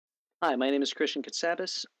Hi, my name is Christian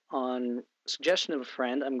Katsabis. On suggestion of a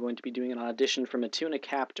friend, I'm going to be doing an audition for Mituna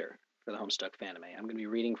Captor for the Homestuck Fanime. I'm going to be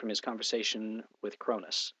reading from his conversation with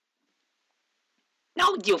Cronus.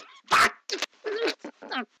 No, you fuck!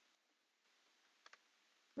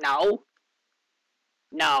 No.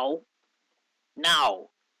 No. No.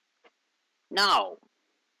 No.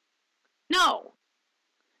 No.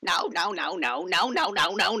 No, no, no, no, no, no, no,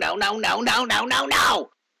 no, no, no, no, no, no, no, no!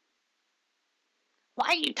 Why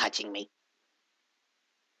are you touching me?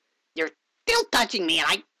 You're still touching me, and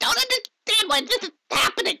I don't understand why this is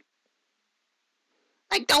happening.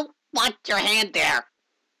 I don't want your hand there.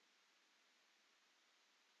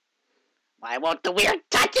 Why won't the weird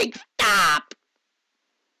touching stop?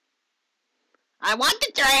 I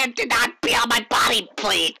wanted your hand to not be on my body,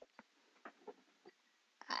 please.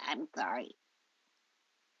 I'm sorry.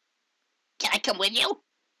 Can I come with you?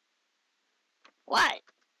 What?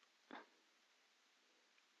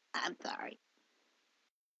 I'm sorry.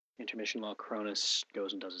 Intermission while Cronus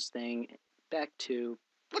goes and does his thing. Back to...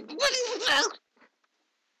 What is this?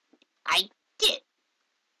 I did.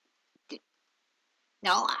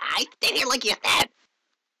 No, I stayed here like you said.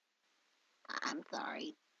 I'm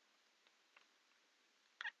sorry.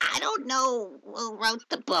 I don't know who wrote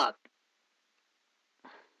the book.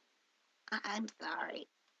 I'm sorry.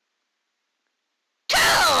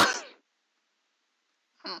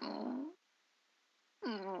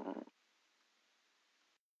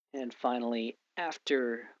 And finally,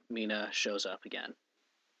 after Mina shows up again.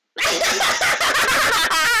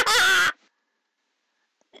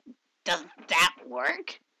 Does that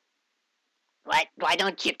work? Why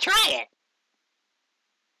don't you try it?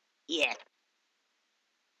 Yes.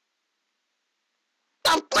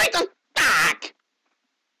 Don't play the fuck!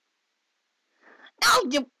 No,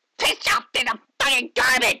 you piss off in the fucking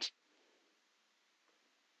garbage!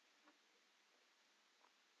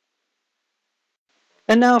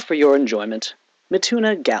 And now for your enjoyment,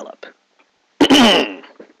 Mituna Gallop. Yeah,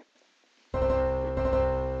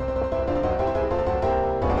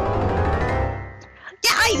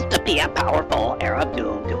 I used to be a powerful Heir of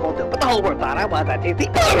Doom, but the whole world thought I was a DC.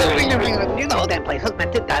 You know, that place was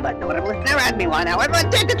meant to die, but no one ever listened. Never had me one. Now everyone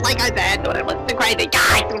did it like I said. No one ever listened to crazy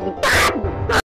guys.